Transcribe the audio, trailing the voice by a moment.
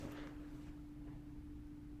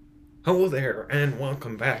Hello there, and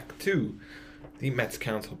welcome back to the Mets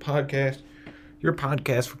Council Podcast, your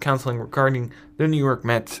podcast for counseling regarding the New York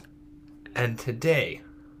Mets. And today,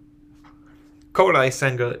 Kodai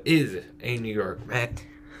Senga is a New York Met.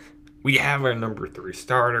 We have our number 3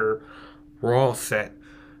 starter. We're all set.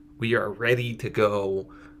 We are ready to go.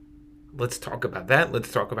 Let's talk about that.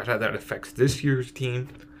 Let's talk about how that affects this year's team.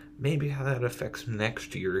 Maybe how that affects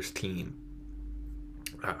next year's team.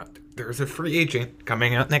 There's a free agent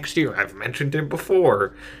coming out next year. I've mentioned it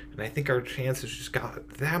before, and I think our chances just got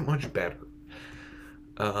that much better.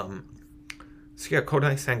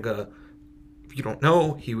 Kodai Senga, if you don't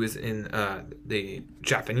know, he was in the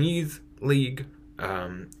Japanese league,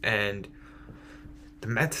 and the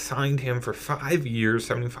Mets signed him for 5 years,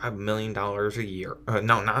 $75 million a year.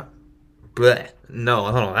 No,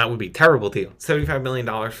 that would be a terrible deal. $75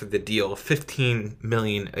 million for the deal, $15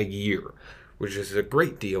 million a year, which is a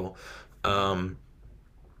great deal.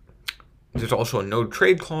 There's also a no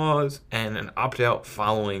trade clause and an opt-out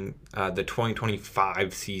following the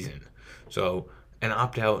 2025 season. So an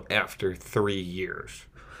opt-out after 3 years.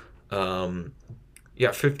 $15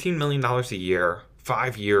 million a year,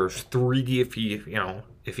 5 years, 3 if he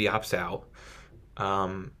opts out.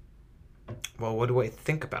 Well, what do I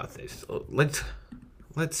think about this? Let's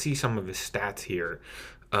see some of his stats here.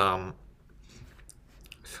 So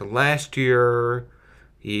last year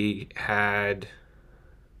he had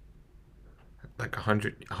like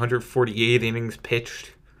 148 innings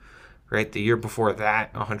pitched, right? The year before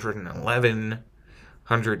that, 111,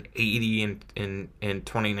 180 in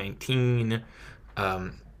 2019.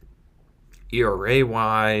 ERA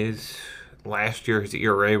wise, last year his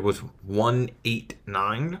ERA was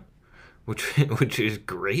 1.89, which is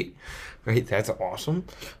great, right? That's awesome.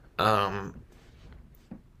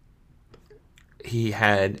 He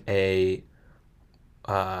had a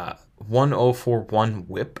 1.041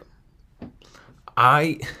 WHIP.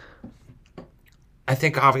 I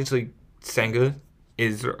think obviously Senga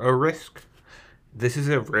is a risk. This is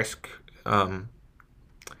a risk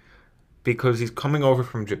because he's coming over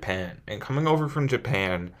from Japan, and coming over from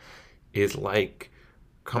Japan is like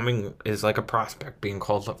a prospect being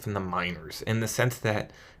called up from the minors, in the sense that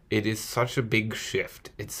it is such a big shift.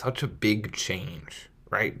 It's such a big change,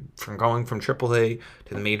 right? From going from AAA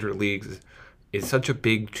to the major leagues is such a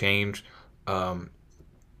big change.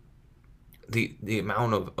 The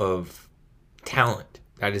amount of talent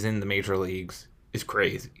that is in the major leagues is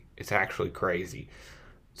crazy. It's actually crazy.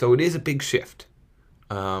 So it is a big shift.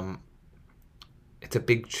 It's a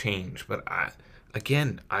big change, but I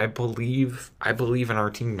believe in our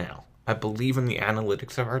team now. I believe in the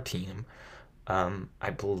analytics of our team. I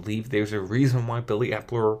believe there's a reason why Billy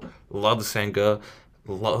Epler loves Senga,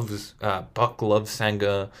 Buck loves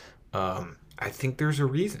Senga. I think there's a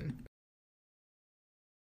reason.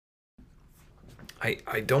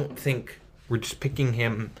 I don't think we're just picking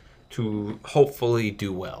him to hopefully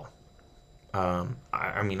do well. I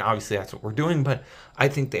mean, obviously that's what we're doing, but I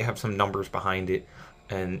think they have some numbers behind it,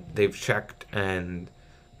 and they've checked, and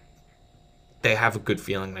they have a good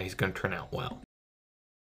feeling that he's going to turn out well.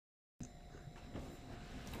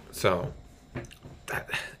 So,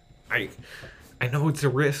 I know it's a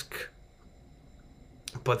risk,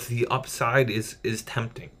 but the upside is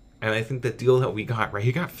tempting. And I think the deal that we got, right,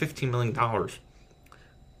 he got $15 million.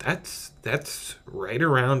 That's right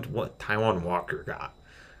around what Taijuan Walker got,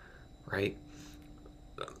 right?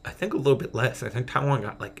 I think a little bit less. I think Taijuan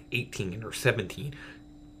got like 18 or 17.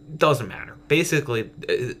 Doesn't matter. Basically,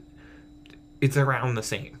 it's around the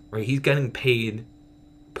same, right? He's getting paid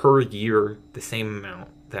per year the same amount,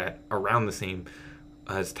 around the same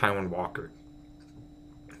as Taijuan Walker.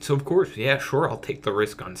 So of course, yeah, sure, I'll take the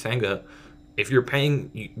risk on Senga. If you're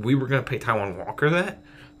paying, we were gonna pay Taijuan Walker that.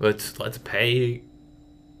 Let's pay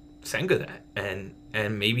Senga that, and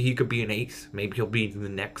maybe he could be an ace. Maybe he'll be the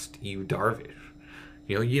next Yu Darvish.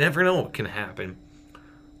 You never know what can happen.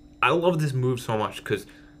 I love this move so much because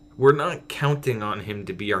we're not counting on him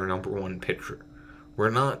to be our number 1 pitcher. We're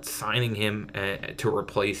not signing him to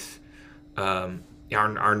replace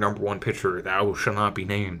our number 1 pitcher that shall not be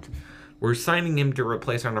named. We're signing him to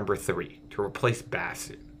replace our number 3, to replace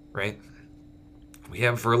Bassett, right? We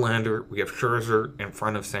have Verlander, we have Scherzer in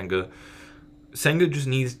front of Senga. Senga just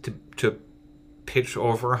needs to pitch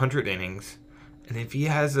over 100 innings, and if he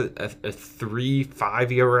has a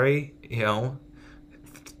 3.5 ERA,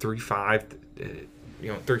 3.5,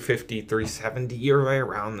 350, 370 ERA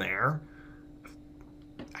around there,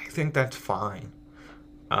 I think that's fine.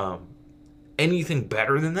 Anything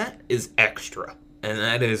better than that is extra, and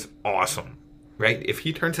that is awesome, right? If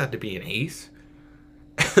he turns out to be an ace,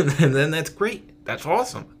 then that's great. That's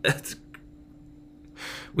awesome.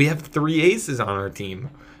 We have 3 aces on our team,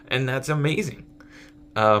 and that's amazing.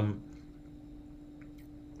 Um,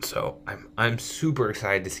 so I'm super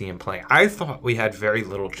excited to see him play. I thought we had very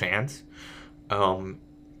little chance. Um,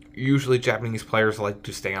 Usually Japanese players like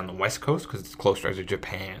to stay on the West Coast because it's closer to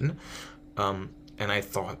Japan. And I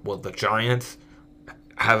thought, well, the Giants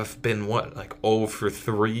have been what, like 0 for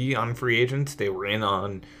 3 on free agents. They were in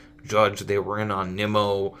on Judge, they were in on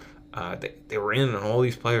Nimmo, they were in on all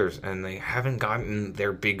these players, and they haven't gotten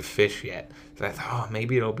their big fish yet. So I thought, oh,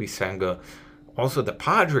 maybe it'll be Senga. Also, the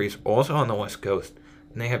Padres also on the West Coast,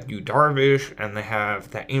 and they have Yu Darvish, and they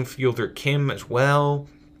have that infielder Kim as well.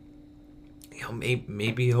 You know,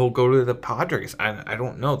 maybe he'll go to the Padres. I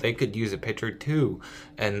don't know. They could use a pitcher too,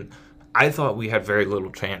 and I thought we had very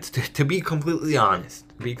little chance. To be completely honest,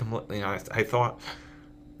 I thought,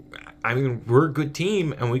 I mean, we're a good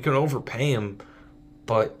team and we can overpay him,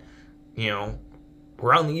 but you know,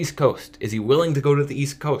 we're on the East Coast. Is he willing to go to the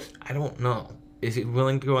East Coast? I don't know. Is he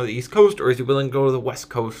willing to go to the East Coast, or is he willing to go to the West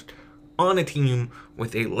Coast on a team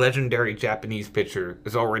with a legendary Japanese pitcher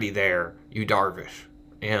is already there, Yu Darvish?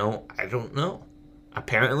 You know, I don't know.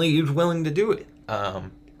 Apparently, he's willing to do it.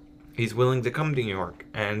 He's willing to come to New York,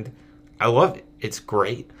 and I love it. It's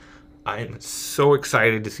great. I'm so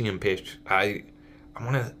excited to see him pitch. I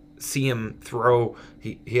want to see him throw.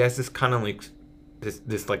 He has this kind of like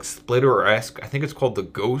this like splitter-esque. I think it's called the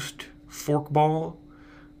ghost forkball,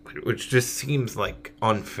 which just seems like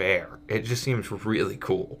unfair. It just seems really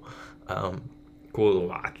cool. Cool to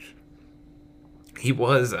watch. He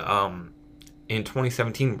was in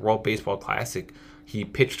 2017 World Baseball Classic. He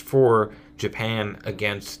pitched for Japan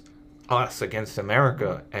against us, against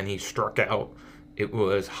America, and he struck out. It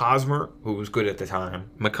was Hosmer, who was good at the time,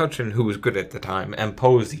 McCutcheon, who was good at the time, and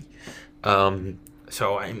Posey.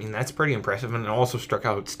 So, I mean, that's pretty impressive. And it also struck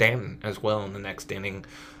out Stanton as well in the next inning.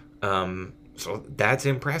 So that's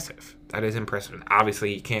impressive. That is impressive.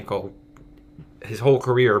 Obviously, you can't go his whole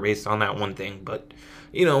career based on that one thing. But,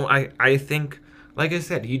 you know, I think, like I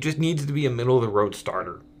said, he just needs to be a middle-of-the-road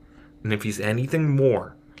starter. And if he's anything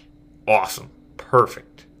more, awesome.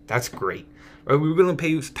 Perfect. That's great. Right, we were going to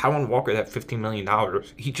pay Taijuan Walker that $15 million.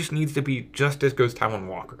 He just needs to be just as good as Taijuan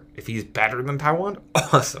Walker. If he's better than Taijuan,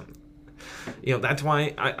 awesome. You know, that's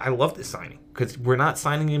why I love this signing. Because we're not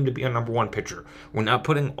signing him to be a number one pitcher. We're not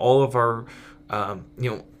putting all of our,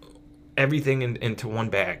 everything into one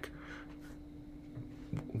bag.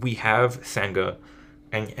 We have Senga.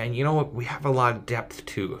 And you know what? We have a lot of depth,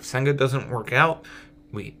 too. If Senga doesn't work out,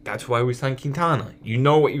 that's why we signed Quintana. You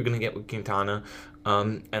know what you're going to get with Quintana.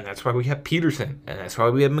 And that's why we have Peterson. And that's why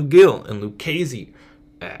we have McGill and Lucchesi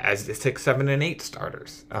as the 6, 7, and 8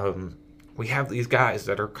 starters. We have these guys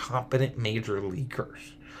that are competent major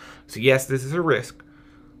leaguers. So yes, this is a risk,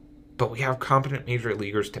 but we have competent major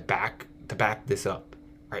leaguers to back this up,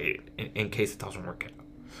 right? In case it doesn't work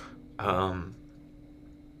out.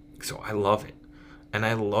 So I love it, and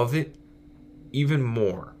I love it even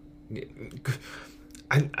more.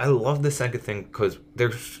 I love the second thing because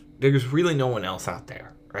there's really no one else out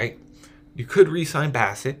there, right? You could re-sign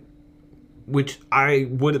Bassett, which I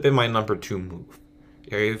would have been my number 2 move.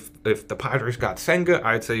 If the Padres got Senga,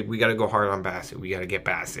 I'd say we got to go hard on Bassett. We got to get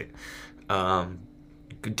Bassett. You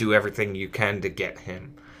could do everything you can to get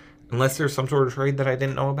him. Unless there's some sort of trade that I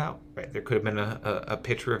didn't know about. Right? There could have been a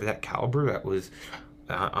pitcher of that caliber that was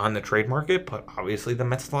on the trade market, but obviously the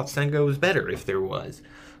Mets thought Senga was better if there was.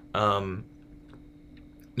 Those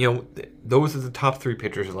are the top 3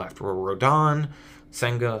 pitchers left were Rodon,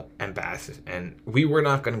 Senga, and Bassett. And we were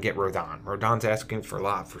not going to get Rodon. Rodon's asking for a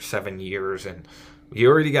lot for 7 years, and we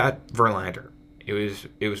already got Verlander. It was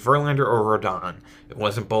Verlander or Rodon. It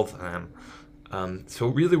wasn't both of them. So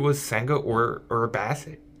it really was Senga or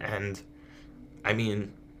Bassett. And, I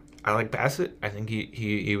mean, I like Bassett. I think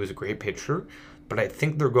he was a great pitcher. But I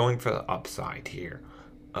think they're going for the upside here.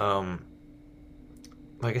 Like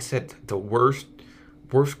I said, the worst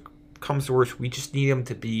comes to worst, we just need him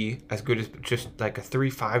to be as good as just like a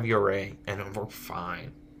 3.5 ERA, and we're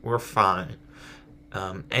fine. We're fine.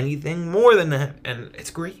 Anything more than that, and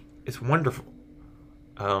it's great. It's wonderful.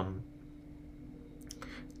 And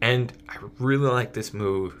I really like this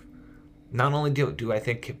move. Not only do I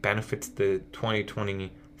think it benefits the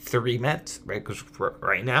 2023 Mets, right? Because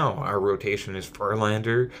right now our rotation is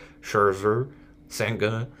Verlander, Scherzer,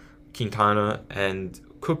 Senga, Quintana, and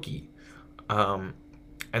Cookie.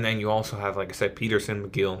 And then you also have, like I said, Peterson,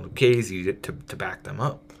 McGill, and Lucchesi to back them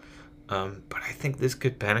up. But I think this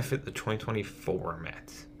could benefit the 2024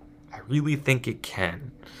 Mets. I really think it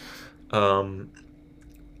can. Shohei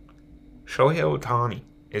Ohtani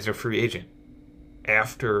is a free agent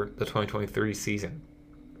after the 2023 season.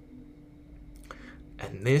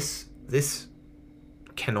 And this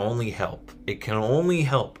can only help. It can only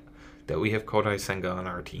help that we have Kodai Senga on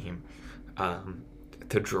our team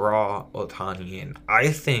to draw Ohtani in.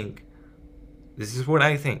 I think this is what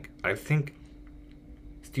I think. I think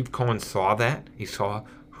Steve Cohen saw that. He saw,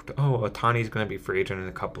 oh, Ohtani's going to be free agent in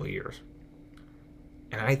a couple of years.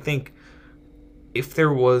 And I think if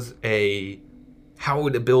there was a how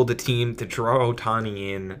to build a team to draw Ohtani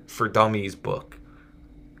in for dummies book,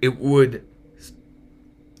 it would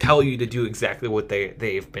tell you to do exactly what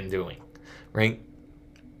they've been doing, right?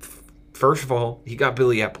 First of all, he got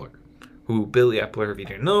Billy Epler, who Billy Epler, if you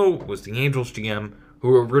didn't know, was the Angels GM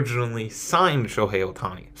who originally signed Shohei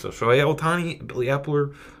Ohtani. So Shohei Ohtani and Billy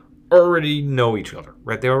Epler already know each other,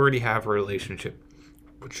 right? They already have a relationship,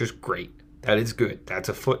 which is great. That is good. That's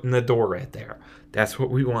a foot in the door right there. That's what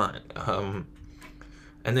we want.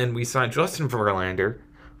 And then we signed Justin Verlander,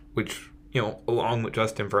 which, along with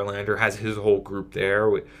Justin Verlander, has his whole group there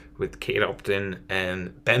with Kate Upton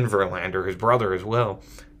and Ben Verlander, his brother as well.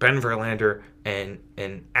 Ben Verlander, and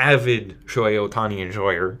an avid Shohei Ohtani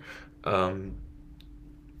enjoyer,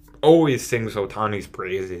 always sings Ohtani's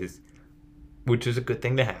praises, which is a good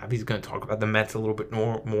thing to have. He's going to talk about the Mets a little bit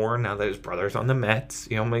more now that his brother's on the Mets.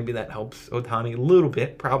 Maybe that helps Ohtani a little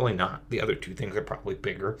bit. Probably not. The other two things are probably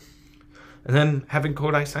bigger. And then having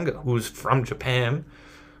Kodai Senga, who's from Japan.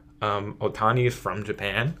 Ohtani is from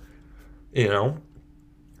Japan.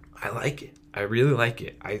 I like it. I really like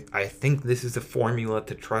it. I think this is a formula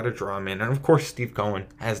to try to draw him in. And of course, Steve Cohen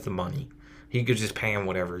has the money. He could just pay him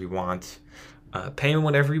whatever he wants. The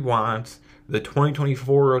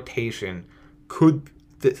 2024 rotation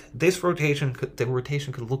the rotation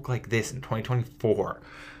could look like this in 2024.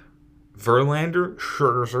 Verlander,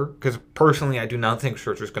 Scherzer, because personally I do not think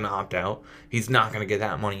Scherzer's going to opt out. He's not going to get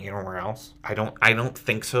that money anywhere else. I don't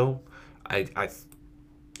think so. I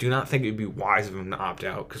do not think it'd be wise of him to opt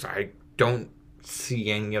out, because I don't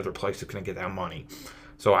see any other place that's going to get that money.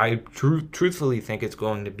 So I truthfully think it's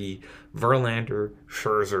going to be Verlander,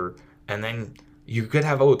 Scherzer, and then you could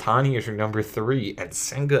have Ohtani as your number 3 and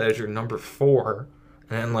Senga as your number 4,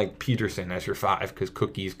 and then Peterson as your 5 because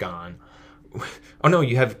Cookie's gone. Oh no,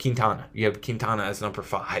 you have Quintana. You have Quintana as number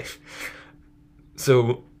 5.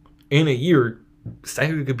 So in a year,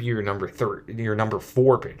 Senga could be your number 4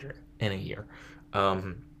 pitcher in a year.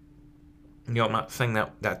 I'm not saying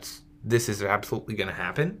this is absolutely going to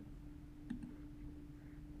happen.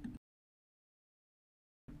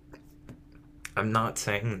 I'm not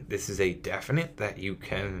saying this is a definite that you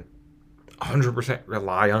can 100%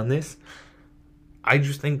 rely on this. I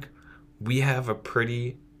just think we have a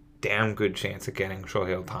pretty damn good chance of getting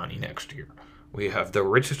Shohei Ohtani next year. We have the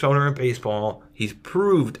richest owner in baseball. He's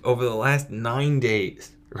proved over the last 9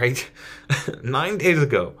 days, right? 9 days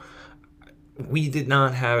ago, we did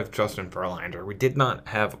not have Justin Verlander. We did not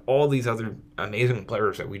have all these other amazing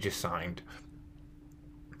players that we just signed.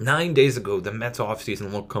 9 days ago, the Mets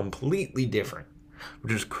offseason looked completely different,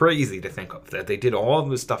 which is crazy to think of, that they did all of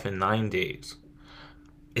this stuff in 9 days.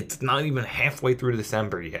 It's not even halfway through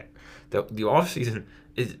December yet. The offseason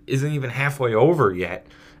isn't even halfway over yet,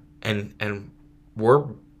 and we're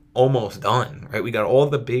almost done, right? We got all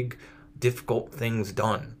the big, difficult things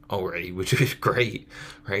done already, which is great,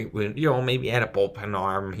 right? We, maybe add a bullpen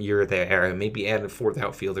arm here or there, and maybe add a 4th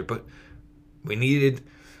outfielder, but we needed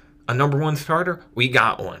a number 1 starter, we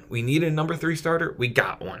got one. We needed a number 3 starter, we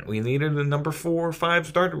got one. We needed a number 4 or 5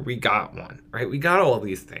 starter, we got one, right? We got all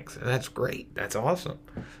these things, and that's great. That's awesome.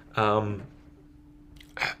 I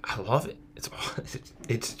love it.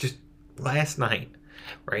 It's just last night,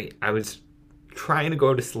 right? I was trying to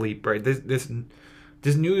go to sleep, right? This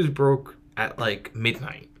news broke at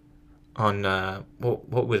midnight on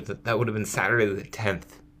what was it? That would have been Saturday the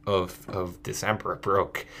 10th of December. It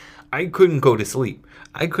broke. I couldn't go to sleep.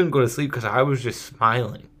 Because I was just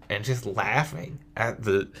smiling and just laughing at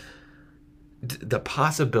the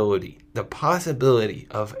possibility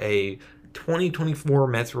of a 2024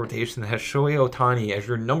 Mets rotation that has Shohei Ohtani as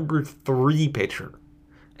your number 3 pitcher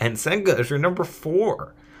and Senga as your number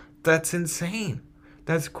 4. That's insane.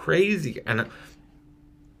 That's crazy. And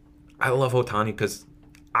I love Ohtani because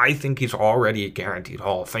I think he's already a guaranteed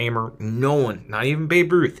Hall of Famer. No one, not even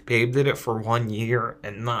Babe Ruth. Babe did it for 1 year,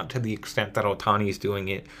 and not to the extent that Ohtani's doing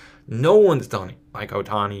it. No one's done it like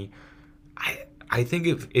Ohtani. I think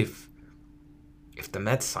if the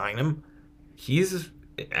Mets sign him, he has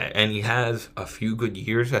a few good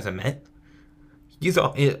years as a Met, he's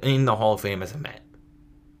in the Hall of Fame as a Met.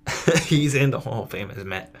 He's in the Hall of Fame as a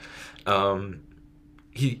Met.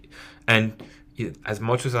 As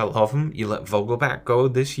much as I love him, you let Vogelback go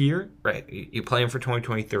this year, right? You play him for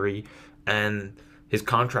 2023, and His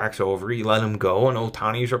contract's over. You let him go, and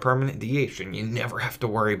Ohtani's your permanent DH, and you never have to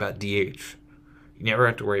worry about DH. You never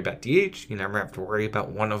have to worry about DH. You never have to worry about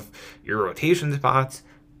one of your rotation spots.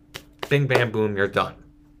 Bing, bam, boom, you're done.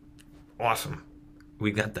 Awesome.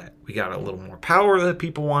 We got that. We got a little more power that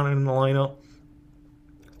people wanted in the lineup.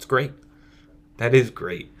 It's great. That is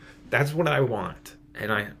great. That's what I want.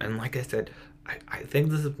 And like I said, I think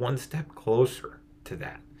this is one step closer to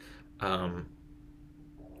that.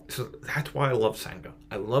 So that's why I love Senga.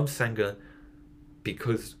 I love Senga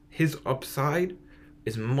because his upside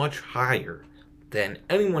is much higher than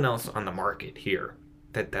anyone else on the market here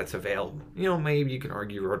that's available. You know, maybe you can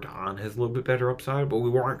argue Rodon has a little bit better upside, but we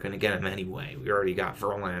weren't going to get him anyway. We already got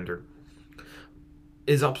Verlander.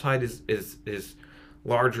 His upside is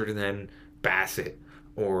larger than Bassett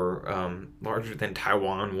or larger than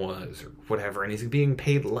Taiwan was or whatever, and he's being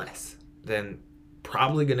paid less than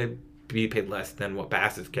probably going to be paid less than what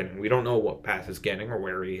Bassett's getting. We don't know what Bassett's getting or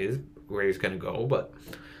where he's going to go, but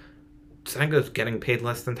Senga's getting paid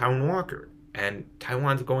less than Taiwan Walker, and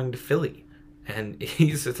Taiwan's going to Philly, and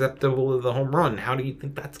he's susceptible to the home run. How do you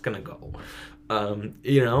think that's going to go?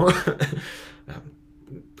 You know,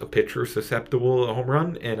 a pitcher susceptible to a home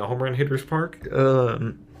run in a home run hitter's park.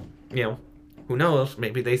 You know, who knows?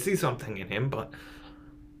 Maybe they see something in him, but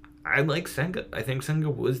I like Senga. I think Senga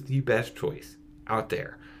was the best choice out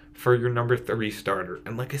there for your number 3 starter.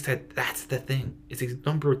 And like I said, that's the thing. Is he's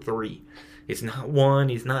number 3. He's not 1,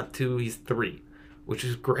 he's not 2, he's 3. Which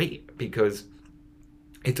is great because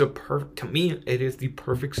it's to me, it is the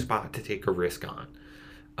perfect spot to take a risk on.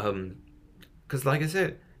 Because like I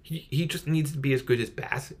said, he just needs to be as good as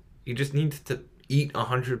Bassett. He just needs to eat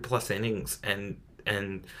 100+ innings and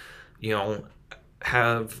you know,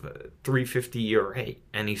 have 350 ERA,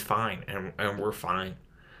 and he's fine, and we're fine.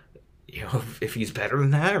 You know, if he's better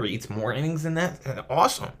than that or eats more innings than that,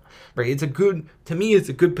 awesome, right? It's a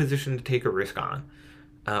good position to take a risk on,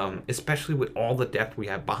 especially with all the depth we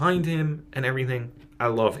have behind him and everything. I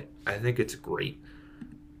love it. I think it's great.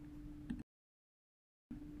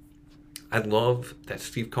 I love that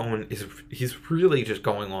Steve Cohen he's really just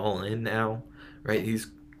going all in now, right? He's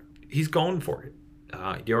going for it.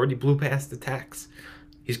 He already blew past the tax.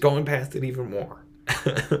 He's going past it even more.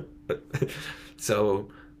 So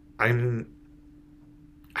I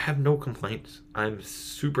have no complaints. I'm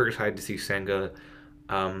super excited to see Senga.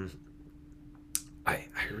 I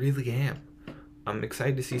really am. I'm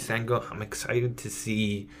excited to see Senga. I'm excited to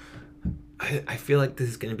see. I feel like this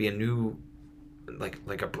is going to be a new,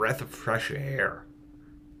 like a breath of fresh air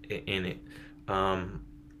in it.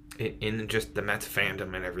 In just the Mets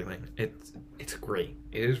fandom and everything. It's great.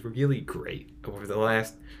 It is really great over the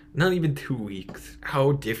last not even 2 weeks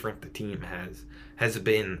how different the team has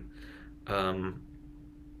been. And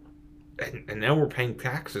now we're paying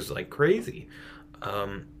taxes like crazy.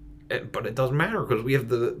 But it doesn't matter because we have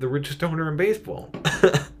the richest owner in baseball.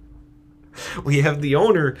 We have the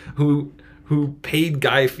owner who paid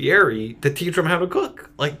Guy Fieri to teach him how to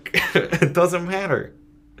cook. Like, it doesn't matter.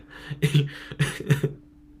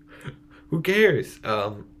 Who cares?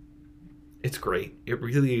 It's great. It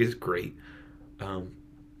really is great.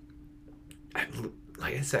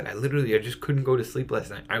 Like I said, I just couldn't go to sleep last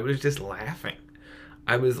night. I was just laughing.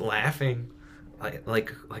 I was laughing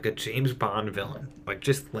like a James Bond villain. Like,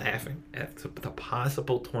 just laughing at the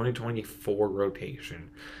possible 2024 rotation.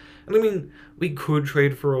 And I mean, we could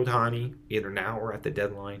trade for Ohtani either now or at the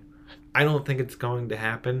deadline. I don't think it's going to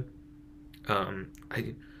happen.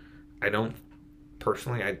 I don't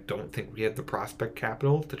personally. I don't think we have the prospect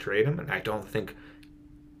capital to trade him, and I don't think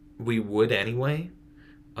we would anyway.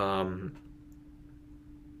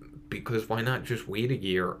 Because why not just wait a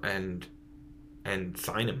year and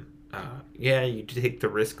sign him? Yeah, you take the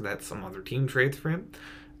risk that some other team trades for him,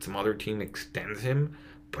 some other team extends him,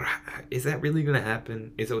 but is that really going to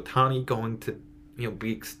happen? Is Ohtani going to,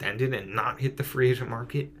 be extended and not hit the free agent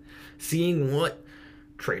market? Seeing what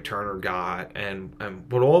Trey Turner got and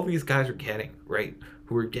what all these guys are getting, right?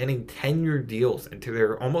 Who are getting 10-year deals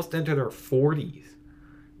almost into their 40s.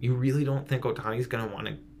 You really don't think Ohtani's going to want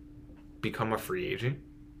to become a free agent?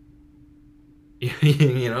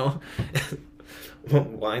 Well,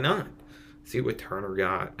 why not? See what Turner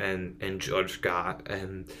got and Judge got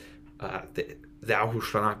and thou who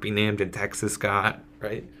shall not be named in Texas got,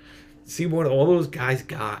 right? See what all those guys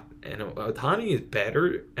got. And Ohtani is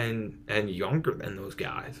better and younger than those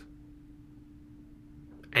guys.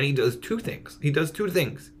 And he does two things.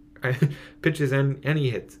 Right? Pitches and he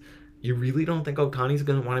hits. You really don't think Ohtani's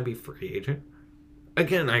going to want to be free agent?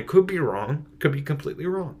 Again, I could be wrong. Could be completely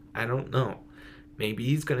wrong. I don't know. Maybe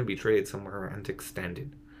he's going to be traded somewhere and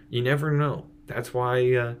extended. You never know. That's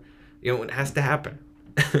why You know, it has to happen.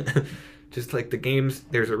 Just like the games,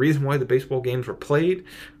 there's a reason why the baseball games were played.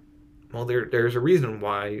 Well, there's a reason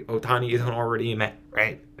why Ohtani isn't already a Met,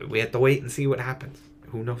 right? We have to wait and see what happens.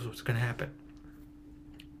 Who knows what's going to happen?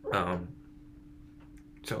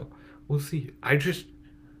 So we'll see. I'm just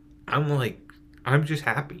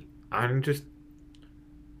happy. I'm just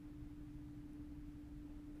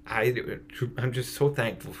so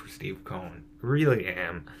thankful for Steve Cohen. Really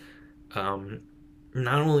am.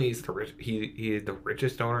 Not only is he is the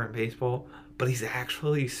richest owner in baseball, but he's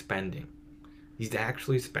actually spending. He's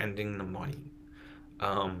actually spending the money.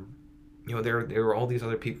 You know, there are all these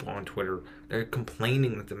other people on Twitter. They're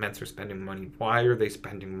complaining that the Mets are spending money. Why are they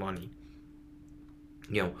spending money?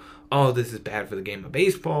 You know, oh, this is bad for the game of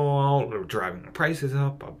baseball. We're driving the prices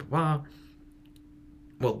up. Blah blah blah.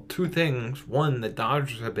 Well, two things. One, the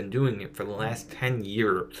Dodgers have been doing it for the last 10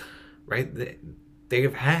 years, right? They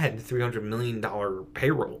have had $300 million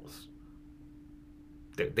payrolls.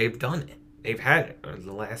 They've done it. They've had it in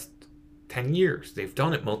the last 10 years. They've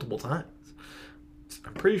done it multiple times.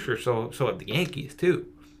 I'm pretty sure so have the Yankees, too.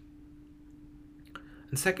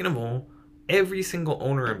 And second of all, every single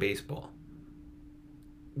owner in baseball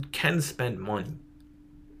can spend money.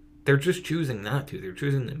 They're just choosing not to. They're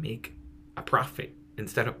choosing to make a profit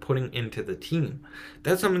instead of putting into the team.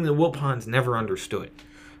 That's something that Wilpons never understood.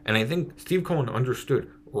 And I think Steve Cohen understood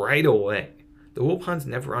right away. The Wilpons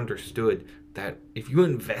never understood that if you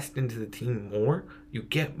invest into the team more, you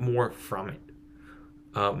get more from it.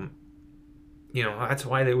 You know, that's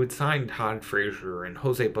why they would sign Todd Frazier and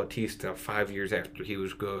Jose Bautista 5 years after he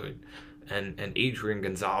was good. And Adrian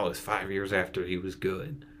Gonzalez 5 years after he was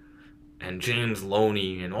good. And James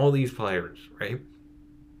Loney and all these players, right?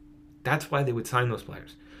 That's why they would sign those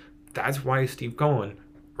players. That's why Steve Cohen,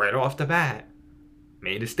 right off the bat,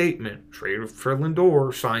 made a statement, traded for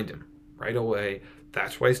Lindor, signed him right away.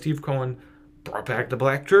 That's why Steve Cohen brought back the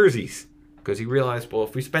black jerseys. Because he realized, well,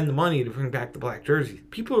 if we spend the money to bring back the black jerseys,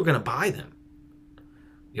 people are going to buy them.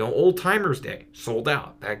 You know, Old Timers Day, sold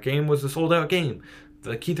out. That game was a sold out game.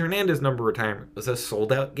 The Keith Hernandez number retirement was a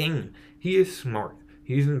sold out game. He is smart.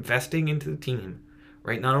 He's investing into the team,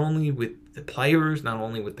 right? Not only with the players, not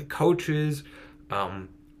only with the coaches,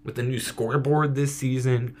 with the new scoreboard this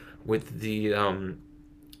season, with the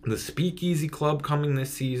Speakeasy Club coming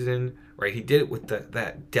this season, right? He did it with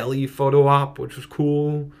that deli photo op, which was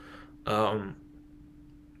cool.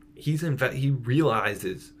 He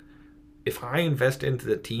realizes, if I invest into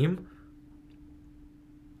the team,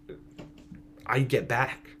 I get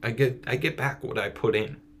back. I get back what I put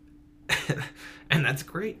in. And that's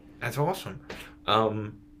great. That's awesome.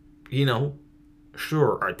 You know,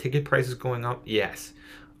 sure, our ticket price is going up. Yes.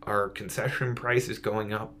 Our concession price is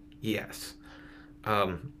going up. Yes.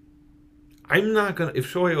 I'm not gonna.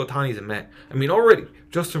 If Shohei Ohtani's a Met, I mean, already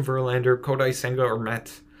Justin Verlander, Kodai Senga are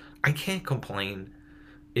Mets. I can't complain.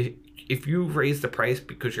 If you raise the price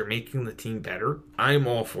because you're making the team better, I'm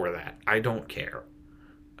all for that. I don't care.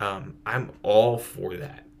 I'm all for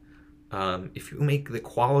that. If you make the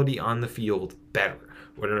quality on the field better,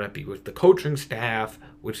 whether that be with the coaching staff,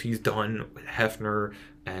 which he's done with Hefner,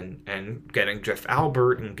 and getting Jeff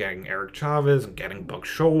Albert, and getting Eric Chavez, and getting Buck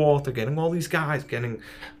Showalter, getting all these guys, getting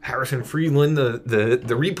Harrison Freeland, the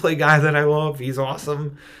replay guy that I love, he's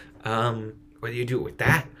awesome. Whether you do it with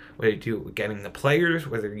that, whether you do it with getting the players,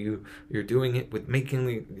 whether you're doing it with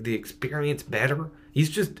making the experience better,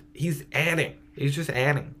 he's adding. He's just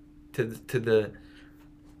adding to the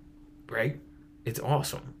right? It's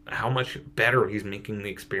awesome how much better he's making the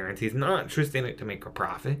experience. He's not just in it to make a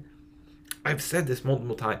profit. I've said this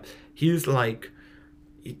multiple times. He's like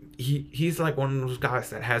one of those guys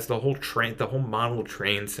that has the whole model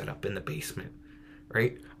train set up in the basement,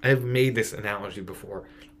 right? I've made this analogy before.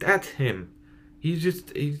 That's him.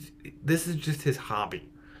 This is just his hobby.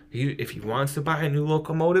 If he wants to buy a new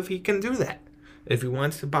locomotive, he can do that. If he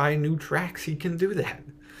wants to buy new tracks, he can do that.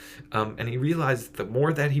 And he realizes the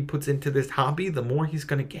more that he puts into this hobby, the more he's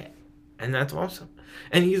going to get. And that's awesome.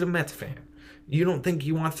 And he's a Mets fan. You don't think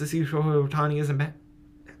he wants to see Shohei Ohtani as a Met?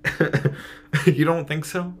 You don't think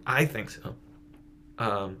so? I think so.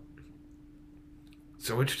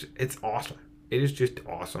 So it's awesome. It is just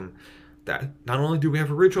awesome that not only do we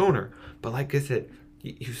have a rich owner, but like I said,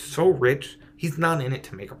 he's so rich, he's not in it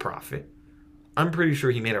to make a profit. I'm pretty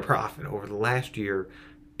sure he made a profit over the last year,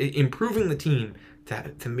 improving the team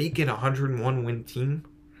to make it a 101 win team.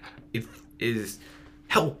 It is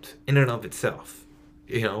helped in and of itself.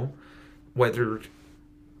 You know, whether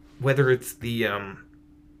it's the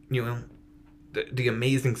the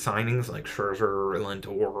amazing signings like Scherzer or Lindor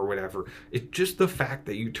or whatever. It's just the fact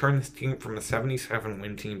that you turn this team from a 77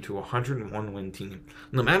 win team to a 101 win team.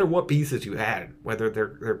 No matter what pieces you had, whether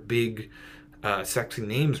they're big, sexy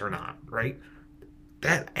names or not, right?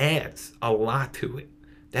 That adds a lot to it.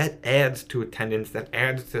 That adds to attendance. That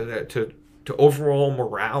adds to overall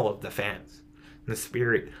morale of the fans. And the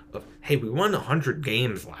spirit of, hey, we won 100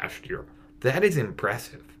 games last year. That is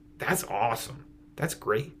impressive. That's awesome. That's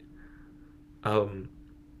great.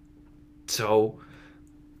 So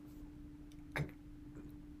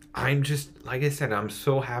I'm just, like I said, I'm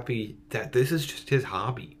so happy that this is just his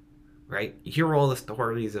hobby, right? You hear all the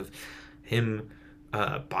stories of him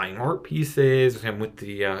buying art pieces, him with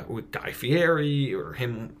the with Guy Fieri, or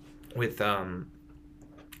him with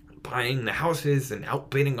buying the houses and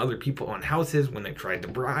outbidding other people on houses when they tried to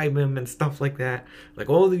bribe him and stuff like that. Like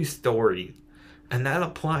all these stories, and that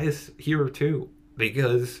applies here too,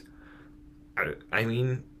 because I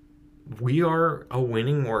mean, we are a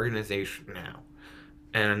winning organization now.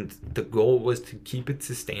 And the goal was to keep it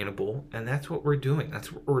sustainable, and that's what we're doing.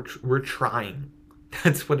 That's what we're trying.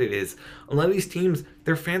 That's what it is. A lot of these teams,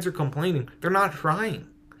 their fans are complaining. They're not trying.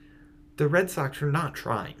 The Red Sox are not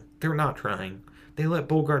trying. They're not trying. They let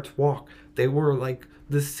Bogarts walk. They were like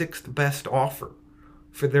the sixth best offer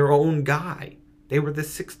for their own guy. They were the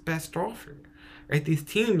sixth best offer. Right? These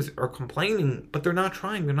teams are complaining, but they're not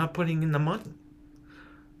trying. They're not putting in the money.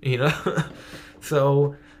 You know?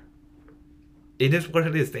 So it is what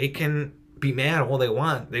it is. They can be mad all they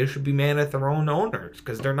want. They should be mad at their own owners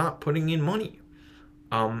because they're not putting in money.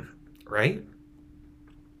 Right?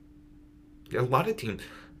 A lot of teams,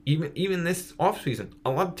 even this offseason, a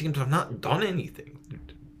lot of teams have not done anything.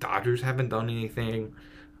 Dodgers haven't done anything.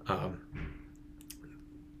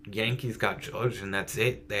 Yankees got Judge, and that's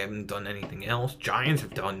it. They haven't done anything else. Giants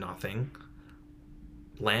have done nothing.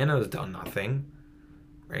 Atlanta's done nothing.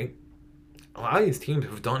 Right? A lot of these teams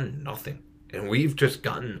have done nothing. And we've just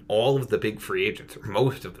gotten all of the big free agents, or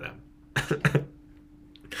most of them.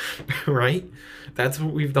 Right? That's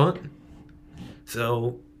what we've done.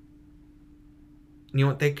 So, you know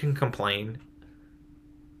what? They can complain.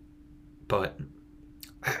 But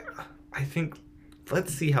I think,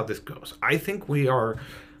 let's see how this goes. I think we're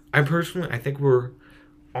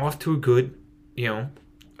off to a good team,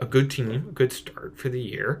 a good start for the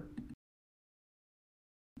year.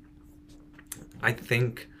 I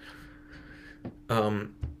think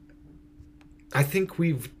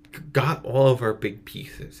we've got all of our big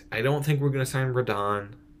pieces. I don't think we're going to sign Rodon,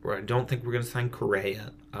 or I don't think we're going to sign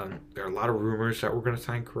Correa. There are a lot of rumors that we're going to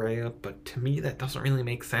sign Correa, but to me that doesn't really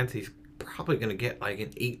make sense. He's probably going to get like an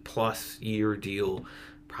 8+ year deal,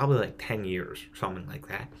 probably like 10 years, something like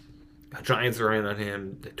that. The Giants are in on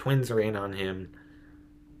him. The Twins are in on him.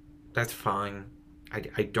 That's fine.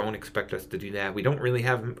 I don't expect us to do that. We don't really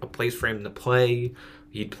have a place for him to play.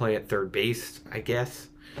 He'd play at third base, I guess.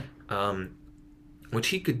 Which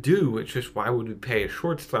he could do. It's just, why would we pay a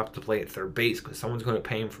shortstop to play at third base? Because someone's going to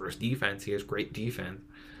pay him for his defense. He has great defense.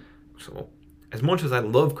 So, as much as I'd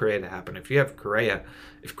love Correa to happen, if Correa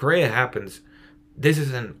happens, this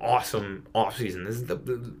is an awesome offseason. This is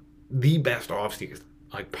the best offseason,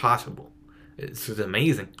 like, possible. This is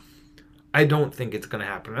amazing. I don't think it's going to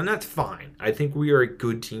happen, and that's fine. I think we are a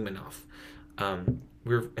good team enough.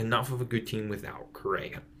 We're enough of a good team without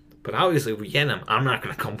Correa. But obviously, if we get him, I'm not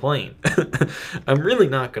going to complain. I'm really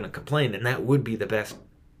not going to complain, and that would be the best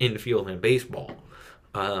infield in baseball.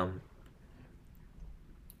 But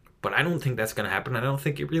I don't think that's going to happen. I don't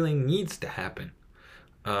think it really needs to happen.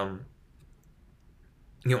 I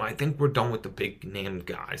think we're done with the big named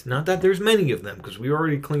guys. Not that there's many of them, because we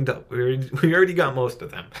already cleaned up. We already got most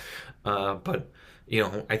of them. But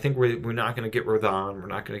I think we're not going to get Rodon. We're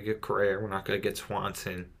not going to get Correa. We're not going to get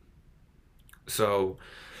Swanson. So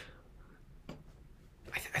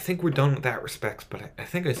I think we're done with that respects. But I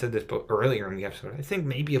think I said this earlier in the episode. I think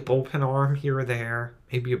maybe a bullpen arm here or there,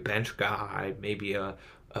 maybe a bench guy, maybe a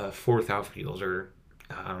fourth outfielder.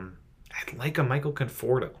 I'd like a Michael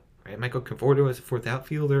Conforto. Right? Michael Conforto is a fourth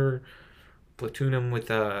outfielder. Platoon him with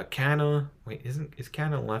Canna. Wait, is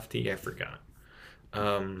Canna lefty? I forgot.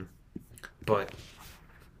 But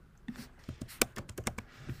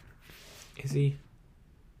is he?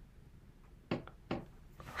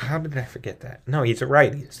 How did I forget that? No, he's a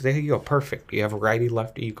righty. So there you go. Perfect. You have a righty,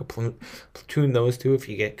 lefty. You can platoon those two. If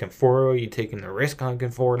you get Conforto, you're taking the risk on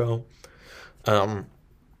Conforto. So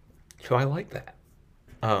I like that.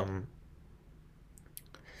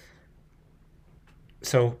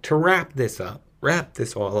 So to wrap this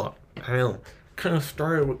all up, I know, kind of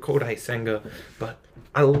started with Kodai Senga, but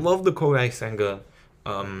I love the Kodai Senga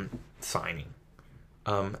signing.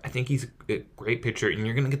 I think he's a great pitcher, and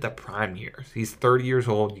you're going to get the prime years. He's 30 years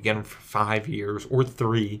old. You get him for 5 years or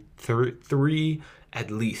three at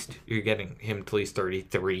least. You're getting him till he's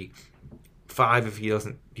 33. 5 if he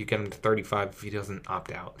doesn't. You get him to 35 if he doesn't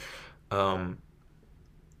opt out. I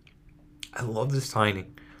love the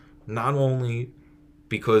signing, not only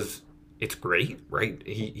because it's great, right?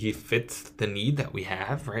 He fits the need that we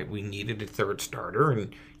have, right? We needed a third starter,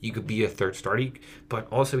 and he could be a third starter, but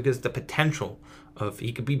also because the potential of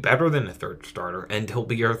he could be better than a third starter, and he'll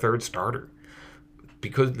be our third starter.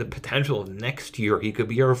 Because the potential of next year, he could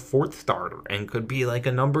be our fourth starter and could be like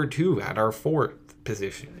a number 2 at our fourth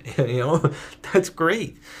position. That's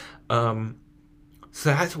great. So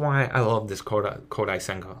that's why I love this Kodai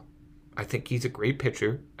Senga. I think he's a great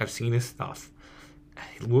pitcher. I've seen his stuff.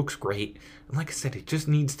 He looks great. And like I said, it just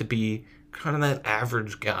needs to be kind of that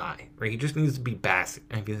average guy, right? He just needs to be Bassett.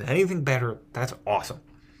 And if he's anything better, that's awesome.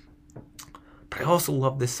 But I also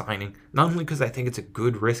love this signing, not only because I think it's a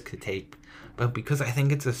good risk to take, but because I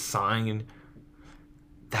think it's a sign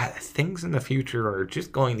that things in the future are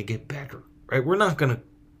just going to get better, right? We're not going to,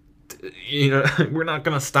 we're not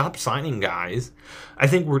going to stop signing guys. I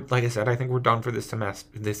think like I said, I think we're done for this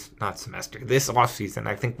offseason.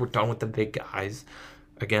 I think we're done with the big guys.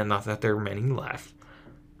 Again, not that there are many left.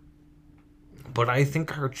 But I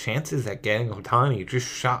think our chances at getting Ohtani just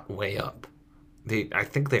shot way up. I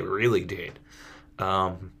think they really did.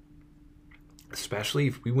 Especially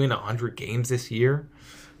if we win 100 games this year,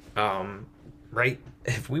 right?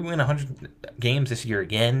 If we win 100 games this year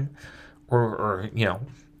again, or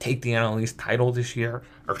take the NL East title this year,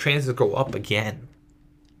 our chances go up again.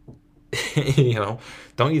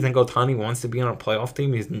 Don't you think Ohtani wants to be on a playoff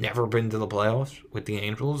team? He's never been to the playoffs with the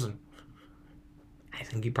Angels, and I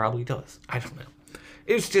think he probably does. I don't know.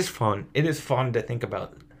 It's just fun. It is fun to think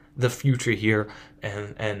about the future here,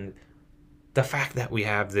 and the fact that we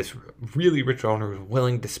have this really rich owner who's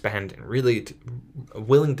willing to spend and really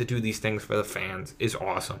willing to do these things for the fans is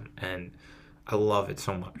awesome, and I love it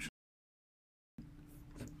so much.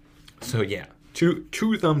 So yeah,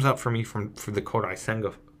 two thumbs up for me for the Kodai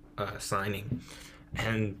Senga signing,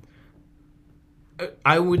 and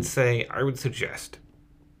I would suggest,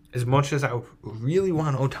 as much as I really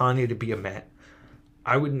want Ohtani to be a Met,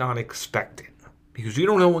 I would not expect it. Because you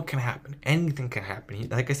don't know what can happen. Anything can happen.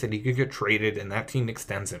 Like I said, he could get traded and that team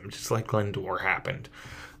extends him, just like Lindor happened.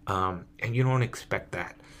 And you don't expect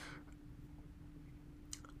that.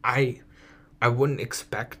 I wouldn't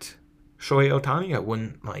expect Shohei Ohtani. I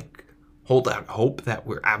wouldn't hold out hope that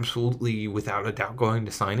we're absolutely without a doubt going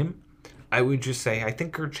to sign him. I would just say I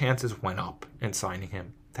think our chances went up in signing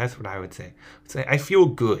him. That's what I would say. I feel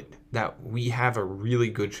good that we have a really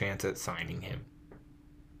good chance at signing him.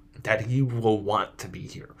 That he will want to be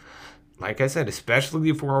here. Like I said, especially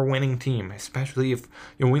if we're a winning team, especially if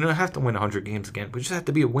we don't have to win 100 games again, we just have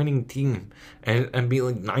to be a winning team and be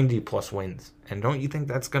like 90 plus wins. And don't you think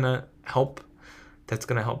that's gonna help? That's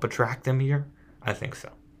gonna help attract them here. I think so.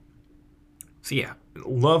 So yeah,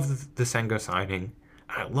 love the Senga signing.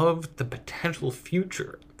 I love the potential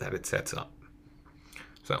future that it sets up.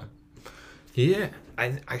 So yeah,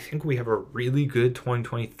 I think we have a really good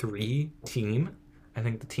 2023 team. I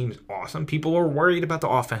think the team is awesome. People are worried about the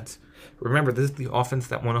offense. Remember, this is the offense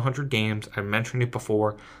that won 100 games. I mentioned it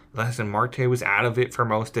before. Listen, Marte was out of it for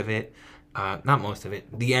most of it. Not most of it.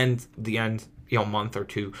 The end, month or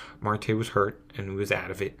two, Marte was hurt and he was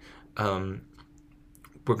out of it.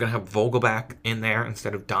 We're going to have Vogelback in there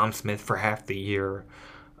instead of Dom Smith for half the year.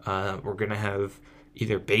 We're going to have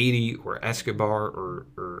either Beatty or Escobar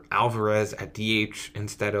or Alvarez at DH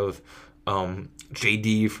instead of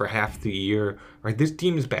JD for half the year. Right, this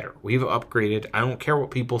team is better. We've upgraded. I don't care what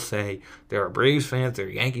people say. There are Braves fans, there are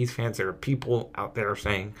Yankees fans, there are people out there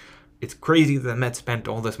saying it's crazy that the Mets spent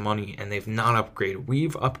all this money and they've not upgraded.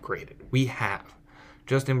 We've upgraded. We have.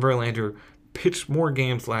 Justin Verlander pitched more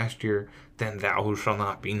games last year than thou who shall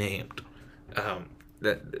not be named.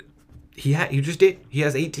 He just did. He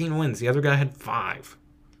has 18 wins. The other guy had 5.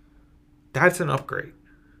 That's an upgrade.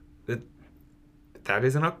 That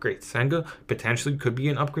is an upgrade. Senga potentially could be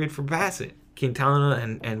an upgrade for Bassett.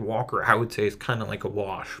 Quintana and Walker, I would say, is kind of like a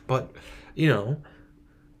wash. But,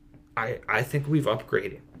 I think we've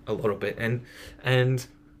upgraded a little bit. And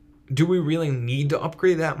do we really need to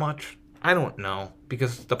upgrade that much? I don't know.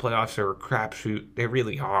 Because the playoffs are a crapshoot. They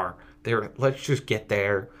really are. Let's just get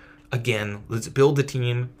there. Again, let's build a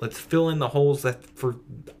team. Let's fill in the holes that for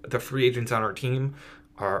the free agents on our team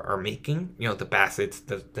are making. The Bassetts,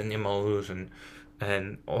 the Nimos,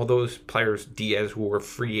 and all those players, Diaz, who were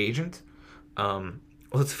free agents.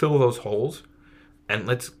 Let's fill those holes and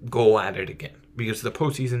let's go at it again. Because the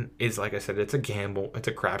postseason is, like I said, it's a gamble, it's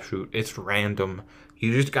a crapshoot, it's random.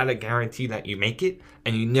 You just got to guarantee that you make it,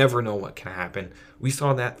 and you never know what can happen. We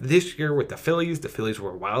saw that this year with the Phillies. The Phillies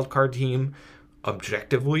were a wild card team.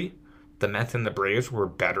 Objectively, the Mets and the Braves were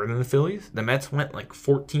better than the Phillies. The Mets went like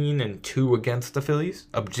 14-2 against the Phillies,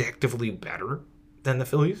 objectively better than the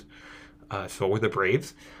Phillies. So were the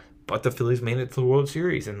Braves. But the Phillies made it to the World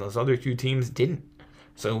Series, and those other two teams didn't.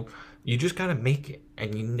 So you just got to make it,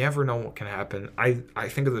 and you never know what can happen. I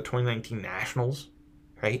think of the 2019 Nationals,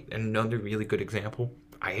 right? Another really good example.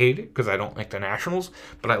 I hate it because I don't like the Nationals,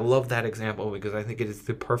 but I love that example because I think it is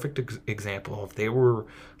the perfect example of they were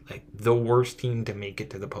like the worst team to make it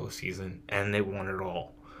to the postseason, and they won it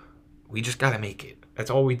all. We just got to make it. That's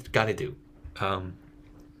all we got to do.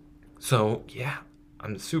 So yeah,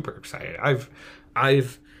 I'm super excited.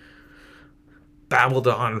 I've babbled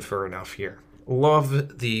on for enough here.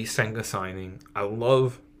 Love the Senga signing. I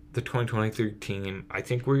love the 2023 team. I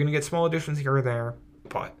think we're going to get small additions here or there,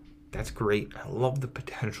 but that's great. I love the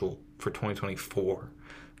potential for 2024.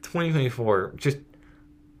 2024, just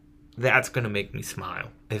that's going to make me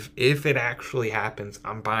smile. If it actually happens,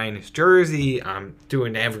 I'm buying his jersey. I'm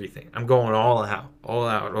doing everything. I'm going all out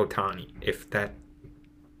Ohtani if that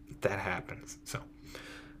happens. So,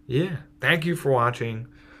 yeah. Thank you for watching.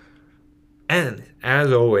 And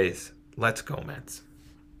as always, let's go Mets.